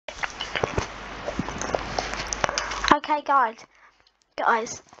Okay,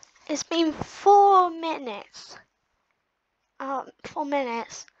 guys, it's been 4 minutes. 4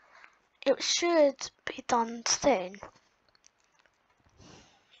 minutes. It should be done soon.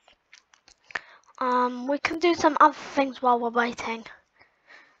 We can do some other things while we're waiting.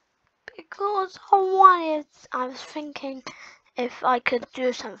 Because I was thinking if I could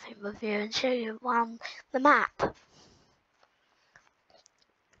do something with you and show you around the map.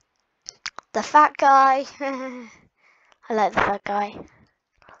 The fat guy. I like the fat guy.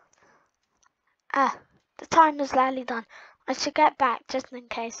 The time is nearly done. I should get back just in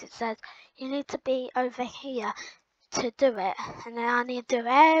case it says you need to be over here to do it. And then I need to do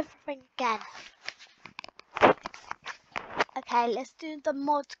everything again. Okay, let's do the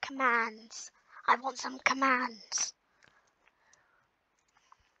mod commands. I want some commands.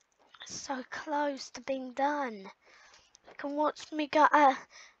 It's so close to being done. You can watch me go,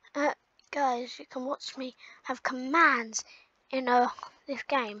 guys, you can watch me have commands in this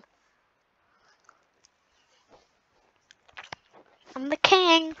game. I'm the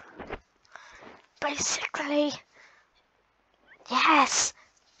king. Basically. Yes.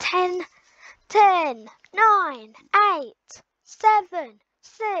 10, 9, 8, 7,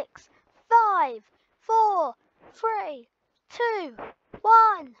 6, 5, 4, 3, 2,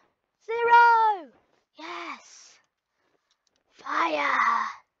 1, 0. Yes. Fire.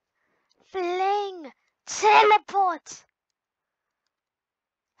 Fling. Teleport.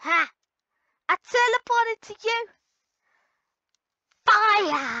 Ha. I teleported to you.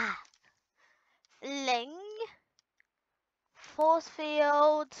 Fire. Fling. Force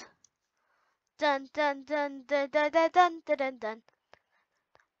field. Dun dun dun dun dun dun dun dun dun.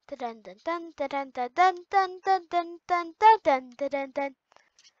 Dun dun dun dun dun dun dun dun dun dun dun dun dun dun.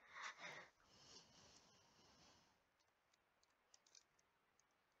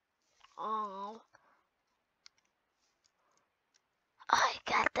 Oh, I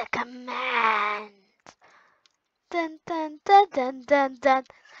got the command. Dun dun dun dun dun dun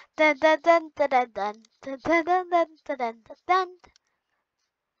dun dun dun dun dun dun dun dun dun dun dun.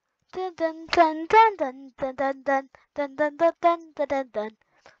 Dun dun dun dun dun dun dun dun dun dun dun dun dun dun.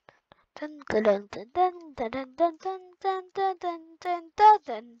 Dun dun dun dun dun dun dun dun dun dun dun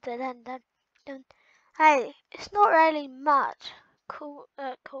dun dun dun dun. Hey, it's not really much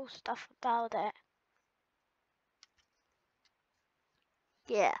cool stuff about it.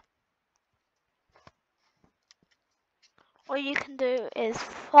 Yeah. What you can do is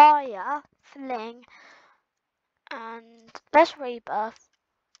fire, fling, and let's rebirth.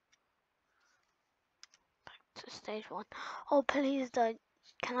 Back to stage 1. Oh, please don't.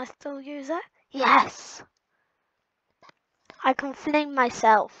 Can I still use it? Yes! I can fling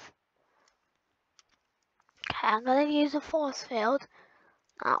myself. Okay, I'm gonna use a force field.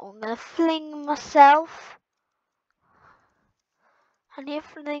 Now I'm gonna fling myself. And you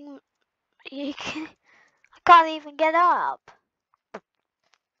fling. I can't even get up.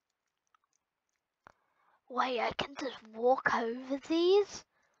 Wait, I can just walk over these?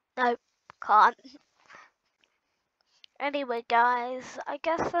 Nope, can't. Anyway, guys, I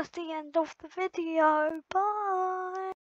guess that's the end of the video. Bye.